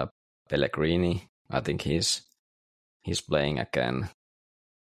Pellegrini, I think he's playing again.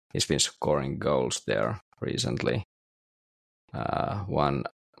 he's been scoring goals there recently. One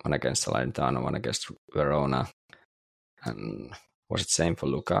against Salernitana, one against Verona. And was it same for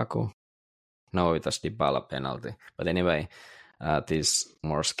Lukaku? No, it was Dybala penalty. But anyway, these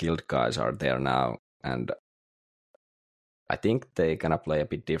more skilled guys are there now, and I think they're gonna play a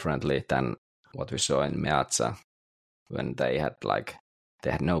bit differently than what we saw in Meazza when they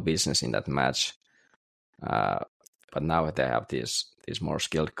had no business in that match. But now they have these more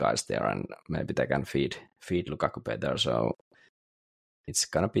skilled guys there, and maybe they can feed Lukaku better. So it's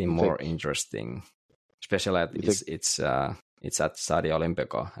gonna be more interesting, especially it's at Stadio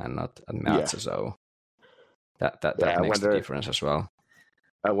Olimpico and not at Meazza. So that makes the difference as well.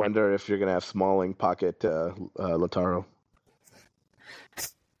 I wonder if you're gonna have Smalling pocket Lautaro.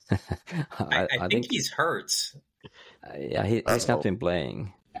 I think he's hurt. Yeah, he's not been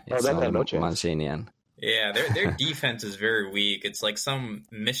playing. It's no chance. Mancinian. Yeah, their defense is very weak. It's like some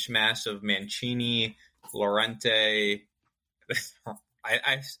mishmash of Mancini, Llorente.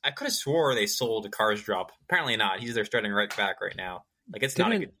 I could have swore they sold Karsdorp. Apparently not. He's their starting right back right now. Like, it's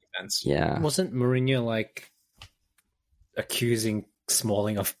not a good defense. Yeah. Wasn't Mourinho accusing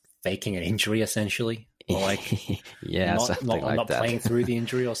Smalling of faking an injury essentially? Or yeah, not playing through the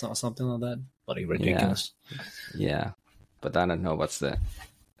injury or something like that? Bloody ridiculous. Yeah. But I don't know what's the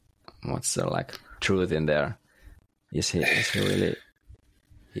truth in there. Is he really?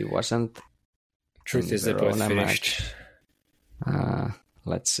 He wasn't. Truth is, they're both finished.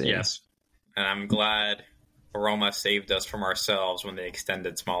 Let's see. Yes, and I'm glad Roma saved us from ourselves when they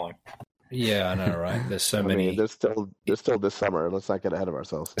extended Smalling. Yeah, I know, right? There's so many. Mean, there's still this summer. Let's not get ahead of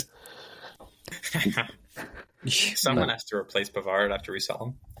ourselves. Someone has to replace Pavard after we sell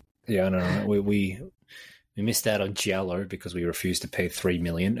him. Yeah, I know. Right? We missed out on Giallo because we refused to pay $3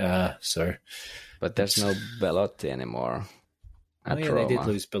 million. But there's no Belotti anymore. They did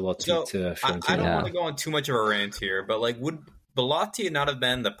lose Belotti to Fiorentina. I don't want to go on too much of a rant here, but would Belotti not have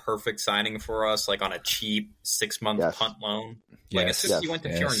been the perfect signing for us, on a cheap 6-month punt loan? As soon as he went to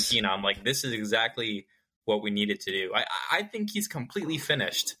Fiorentina, I'm like, this is exactly what we needed to do. I think he's completely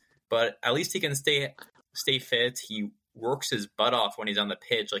finished, but at least he can stay fit. He works his butt off when he's on the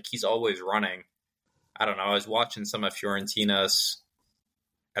pitch. He's always running. I don't know. I was watching some of Fiorentina's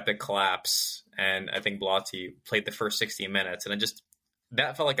epic collapse, and I think Belotti played the first 60 minutes, and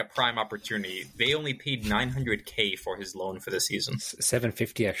that felt like a prime opportunity. They only paid $900K for his loan for the season.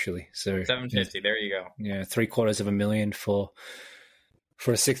 $750 actually. So $750. There you go. Yeah, $750,000 for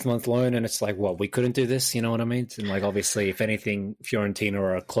a 6-month loan, and it's we couldn't do this. You know what I mean? And obviously, if anything, Fiorentina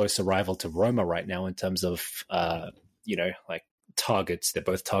are a closer rival to Roma right now in terms of targets. They're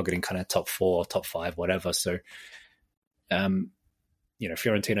both targeting kind of top 4, top 5, whatever. So,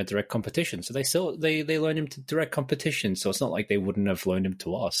 Fiorentina direct competition. So they loaned him to direct competition. So it's not like they wouldn't have loaned him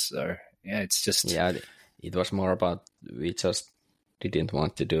to us. So yeah, it's just it was more about we just didn't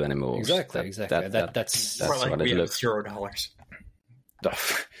want to do any moves. Exactly. That's what it looks. $0.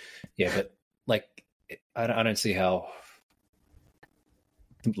 Yeah, but I don't see how.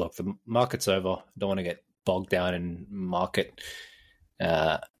 Look, the market's over. Don't want to get bogged down in market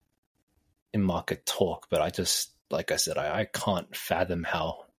talk, but I just. Like I said, I can't fathom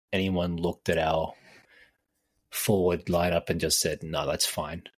how anyone looked at our forward lineup and just said, no, that's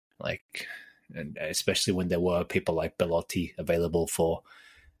fine. And especially when there were people like Belotti available for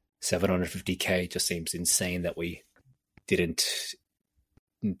 $750K, it just seems insane that we didn't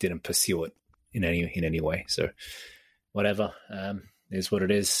pursue it in any way. So whatever, is what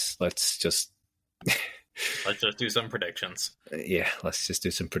it is. Let's just do some predictions. Yeah, let's just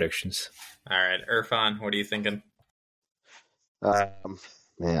do some predictions. All right, Irfan, what are you thinking?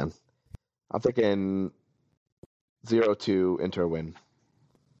 Man, I'm thinking 0-2 Inter win.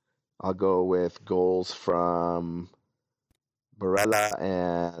 I'll go with goals from Barella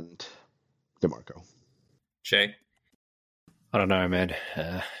and DeMarco. Jay? I don't know, man.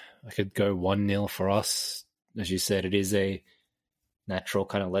 I could go 1-0 for us. As you said, it is a natural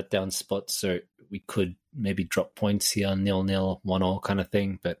kind of letdown spot, so we could maybe drop points here, 0-0, 1-1 kind of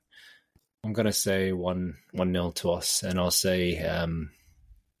thing, but I'm going to say 1-0 to us, and I'll say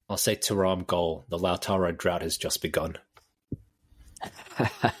Thuram goal. The Lautaro drought has just begun.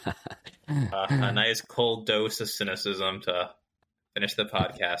 A nice cold dose of cynicism to finish the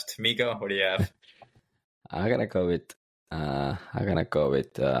podcast. Miko, what do you have? I'm gonna go with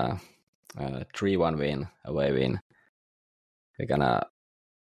 3-1 win, away win. We're gonna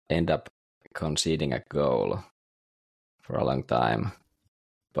end up conceding a goal for a long time.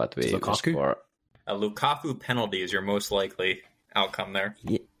 But we score. A Lukaku penalty is your most likely outcome there.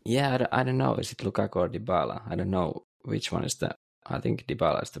 Yeah, I don't know. Is it Lukaku or Dybala? I don't know which one is the I think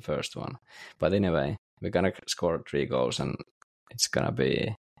Dybala is the first one. But anyway, we're gonna score 3 goals, and it's gonna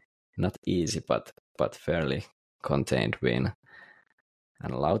be not easy, but fairly contained win.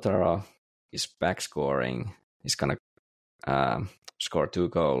 And Lautaro is back scoring. He's gonna score 2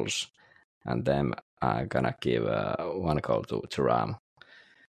 goals, and then I'm gonna give 1 goal to Thuram.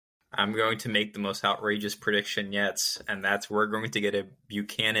 I'm going to make the most outrageous prediction yet, and that's we're going to get a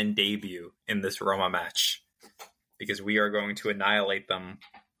Buchanan debut in this Roma match because we are going to annihilate them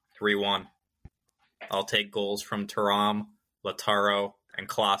 3-1. I'll take goals from Thuram, Lautaro, and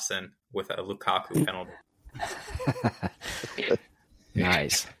Klaassen with a Lukaku penalty.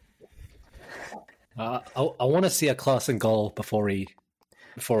 Nice. I want to see a Klaassen goal before he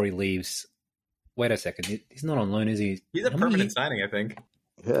leaves. Wait a second, he's not on loan, is he? He's a permanent signing, I think.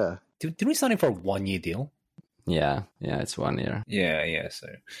 Yeah. Did we sign him for a 1-year deal? Yeah, it's 1 year. Yeah. So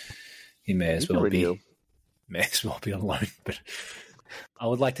he may as well be on loan. But I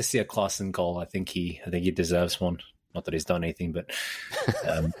would like to see a Klaassen goal. I think he deserves one. Not that he's done anything, but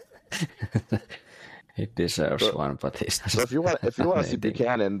he deserves one. But he's not. So if you want to see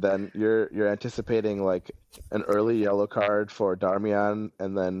Buchanan, then you're anticipating like an early yellow card for Darmian,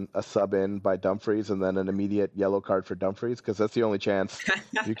 and then a sub in by Dumfries, and then an immediate yellow card for Dumfries, because that's the only chance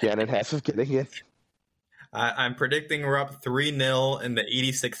Buchanan has of getting it. I'm predicting we're up 3-0 in the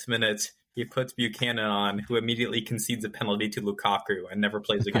 86th minute. He puts Buchanan on, who immediately concedes a penalty to Lukaku and never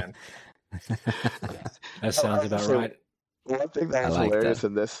plays again. That sounds about right. One thing that was hilarious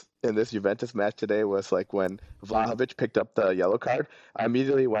in this Juventus match today was like when Vlahovic picked up the yellow card, I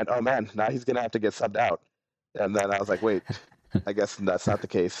immediately went, "Oh man, now he's gonna have to get subbed out." And then I was like, "Wait, I guess that's not the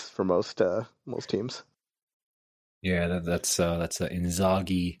case for most teams." Yeah, that's an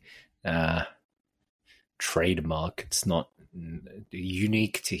Inzaghi trademark. It's not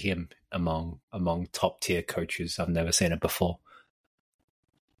unique to him among top tier coaches. I've never seen it before.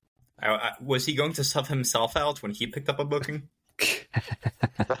 Was he going to sub himself out when he picked up a booking?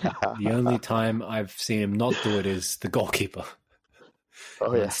 The only time I've seen him not do it is the goalkeeper.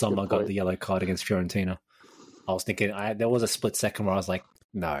 Oh yeah, Summer got the yellow card against Fiorentina. I was thinking there was a split second where I was like,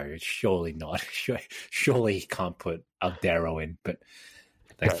 no, surely not. Surely he can't put Aldero in. But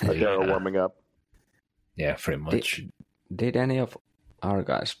thankfully, Aldero warming up. Yeah, pretty much. Did any of our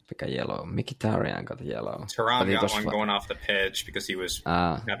guys pick a yellow? Mkhitaryan got a yellow. Thuram got one going off the pitch because he was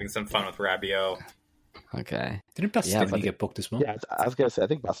having some fun with Rabiot. Okay. Didn't Bastoni get booked as well? Yeah, I was gonna say I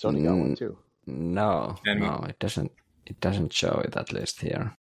think Bastoni got one too. No, it doesn't. It doesn't show it at least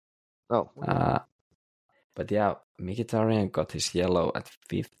here. Oh. But yeah, Mkhitaryan got his yellow at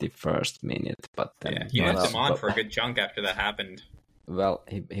 51st minute, but then he left him on for a good chunk after that happened. Well,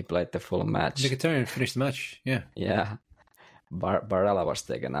 he played the full match. Mkhitaryan finished the match. Yeah. Yeah. Barella was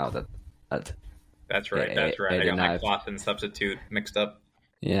taken out at That's right. I got my Klaassen substitute mixed up.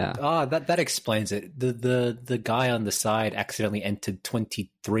 Yeah. Oh, that explains it. The guy on the side accidentally entered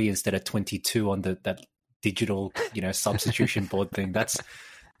 23 instead of 22 on that digital, substitution board thing. That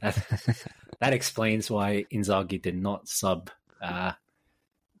explains why Inzaghi did not sub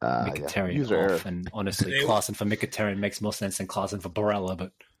Mkhitaryan off. And honestly, Klaassen for Mkhitaryan makes more sense than Klaassen for Barella,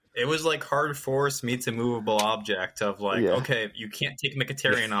 but it was like hard force meets a movable object of like, okay, you can't take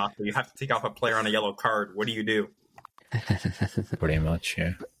Mkhitaryan off, but you have to take off a player on a yellow card. What do you do? Pretty much,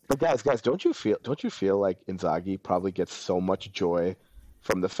 yeah. But guys, don't you feel like Inzaghi probably gets so much joy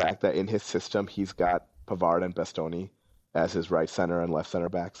from the fact that in his system he's got Pavard and Bastoni as his right center and left center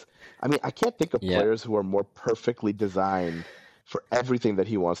backs? I mean, I can't think of players who are more perfectly designed for everything that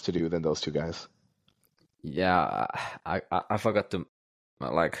he wants to do than those two guys. Yeah, I forgot to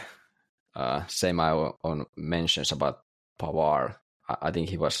say my own mentions about Pavard. I think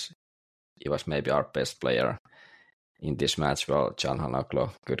he was maybe our best player in this match. Well, Can Hanoglu,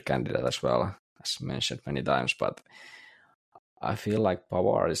 good candidate as well, as mentioned many times. But I feel like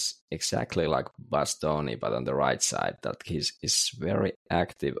Pavard is exactly like Bastoni, but on the right side, that he's very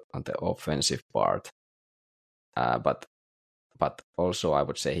active on the offensive part. But also I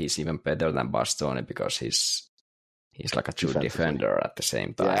would say he's even better than Bastoni because he's like a true defender at the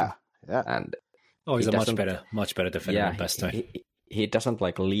same time. Yeah. And he's a much better defender than Bastoni. He doesn't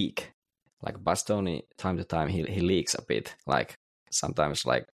leak. Like Bastoni, time to time, he leaks a bit. Like sometimes,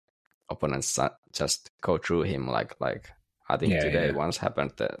 opponents just go through him. Like I think today once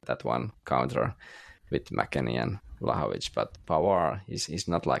happened that one counter with McKennie and Vlahovic. But Pavard, he's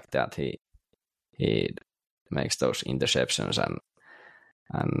not like that. He makes those interceptions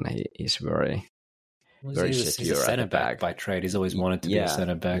and he's very he's secure a center at the back by trade. He's always wanted to be a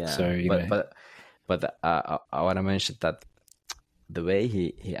center back. Yeah. So but I want to mention that the way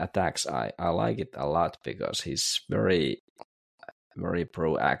he attacks, I like it a lot because he's very very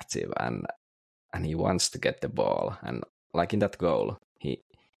proactive, and he wants to get the ball. And like in that goal, he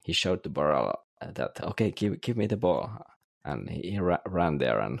showed to Barrel that, okay, give me the ball, and he ran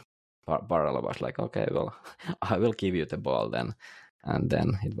there, and Barrel was like, okay, well, I will give you the ball then, and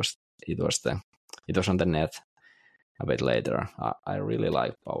then it was on the net a bit later. I really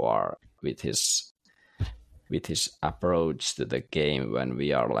like Pavard with his approach to the game when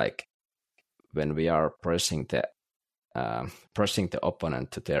we are pressing the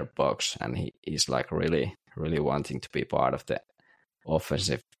opponent to their box, and he's like really wanting to be part of the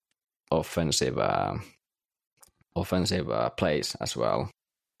offensive plays as well.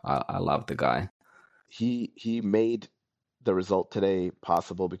 I love the guy. He made the result today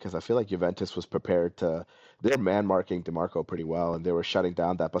possible because I feel like Juventus was prepared to. They're man marking DeMarco pretty well, and they were shutting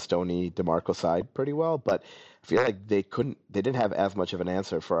down that Bastoni DeMarco side pretty well. But I feel like they didn't have as much of an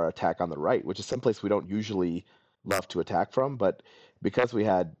answer for our attack on the right, which is someplace we don't usually love to attack from. But because we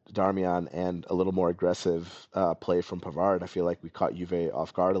had Darmian and a little more aggressive play from Pavard, I feel like we caught Juve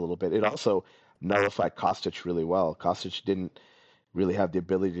off guard a little bit. It also nullified Kostic really well. Kostic didn't really have the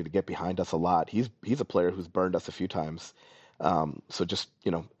ability to get behind us a lot. He's a player who's burned us a few times. So just,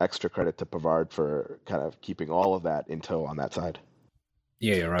 extra credit to Pavard for kind of keeping all of that in tow on that side.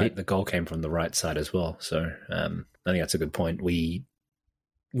 Yeah, you're right. The goal came from the right side as well. So I think that's a good point. With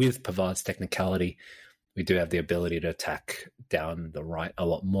Pavard's technicality, we do have the ability to attack down the right a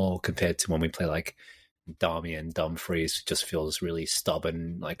lot more compared to when we play like Darmian and Dumfries. It just feels really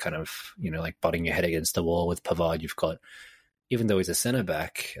stubborn, like kind of, like butting your head against the wall. With Pavard, you've got, even though he's a centre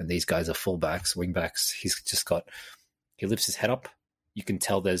back and these guys are full backs, wing backs, he lifts his head up. You can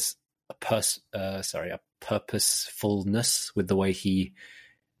tell there's a purposefulness with the way he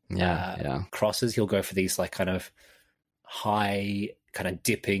crosses. He'll go for these like kind of high, kind of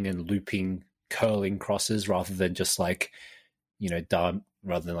dipping and looping, curling crosses rather than just like, rather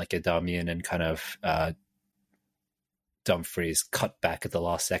than like a Darmian and kind of Dumfries cut back at the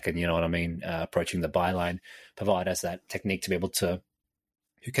last second, you know what I mean? Approaching the byline. Pavard has that technique to be able to,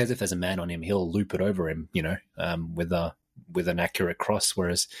 who cares if there's a man on him, he'll loop it over him, with an accurate cross,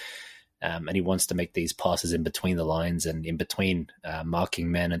 whereas and he wants to make these passes in between the lines and in between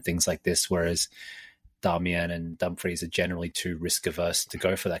marking men and things like this, whereas Darmian and Dumfries are generally too risk averse to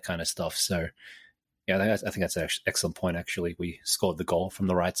go for that kind of stuff. So yeah, I think that's an excellent point. Actually, we scored the goal from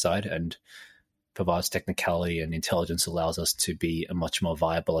the right side, and Pavard's technicality and intelligence allows us to be a much more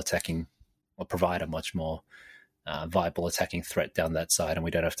viable attacking, or provide a much more viable attacking threat down that side, and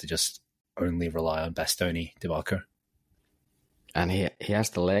we don't have to just only rely on Bastoni, DeMarco. And he has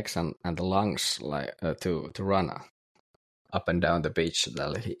the legs and the lungs like to run up and down the pitch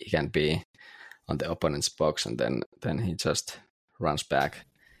that he can be on the opponent's box, and then he just runs back.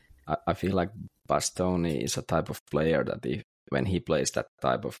 I feel like Bastoni is a type of player that when he plays that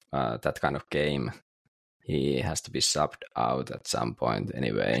type of that kind of game, he has to be subbed out at some point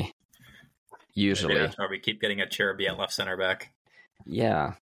anyway. Usually, maybe that's why we keep getting a Cherby at left center back.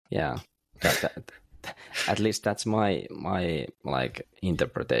 Yeah. At least that's my like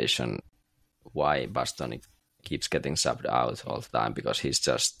interpretation why Bastoni keeps getting subbed out all the time, because he's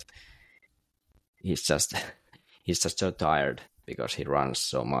just so tired because he runs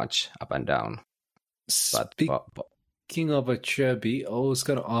so much up and down. Speaking of a Cherby, I was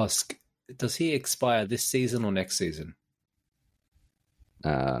going to ask, does he expire this season or next season?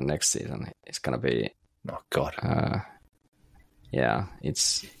 Next season it's gonna be. Oh God.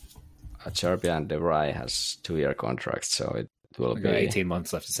 It's Cherby and De Vrij has 2-year contracts, so it will be 18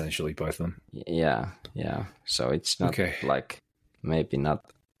 months left essentially, both of them. Yeah. So it's not like maybe not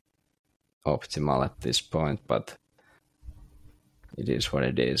optimal at this point, but it is what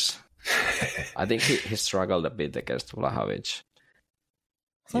it is. I think he struggled a bit against Vlahovic.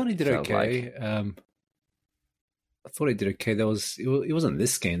 I thought he did okay. I thought he did okay. It wasn't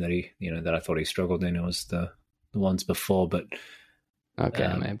this game that that I thought he struggled in. It was the ones before, but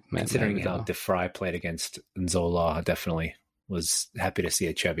maybe, considering how De Vrij played against Nzola, I definitely was happy to see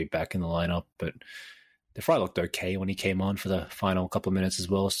a Cherby back in the lineup. But De Vrij looked okay when he came on for the final couple of minutes as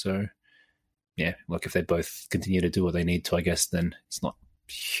well. So yeah, look, if they both continue to do what they need to, I guess then it's not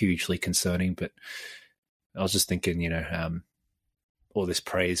hugely concerning. But I was just thinking, all this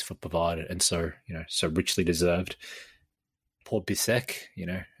praise for Pavard and so richly deserved. Poor Bisek,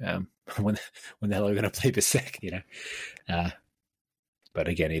 when the hell are we going to play Bisek, But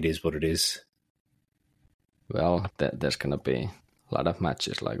again, it is what it is. Well, there's going to be a lot of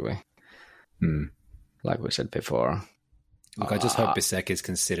matches like we said before. Look, I just hope Bisek is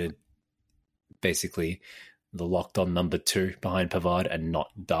considered basically the locked-on number 2 behind Pavard and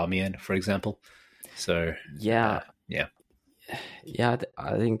not Darmian, for example. So yeah. yeah,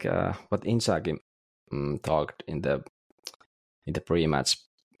 I think what Inzaghi talked in the pre-match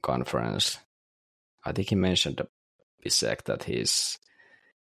conference, I think he mentioned Bisek that he's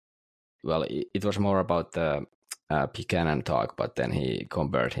it was more about the Buchanan talk, but then he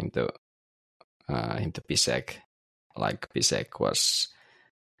compared him to Bisek. Like Bisek was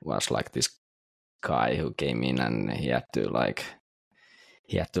like this guy who came in and he had to learn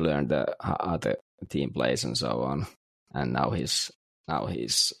how the team plays and so on. And now he's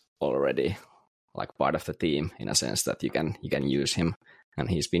already like part of the team in a sense that you can use him, and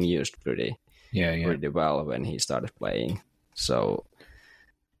he's been used pretty well when he started playing. So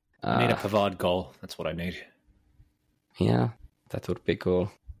I need a Pavard goal. That's what I need. Yeah, that would be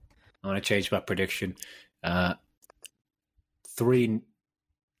cool. I want to change my prediction. 3-2.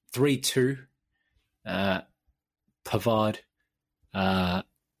 Pavard,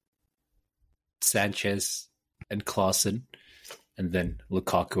 Sanchez, and Klaassen, and then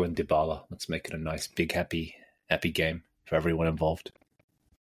Lukaku and Dybala. Let's make it a nice, big, happy game for everyone involved.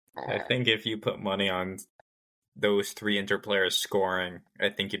 I think if you put money on those 3 Inter players scoring, I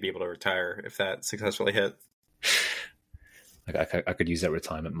think you'd be able to retire if that successfully hit. I could use that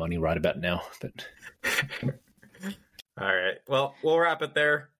retirement money right about now. But all right. Well, we'll wrap it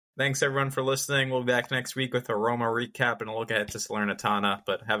there. Thanks, everyone, for listening. We'll be back next week with a Roma recap and a look ahead to Salernitana.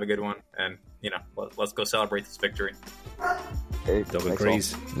 But have a good one. And, let's go celebrate this victory. Hey, Dog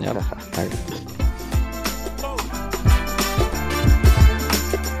agrees. Yeah.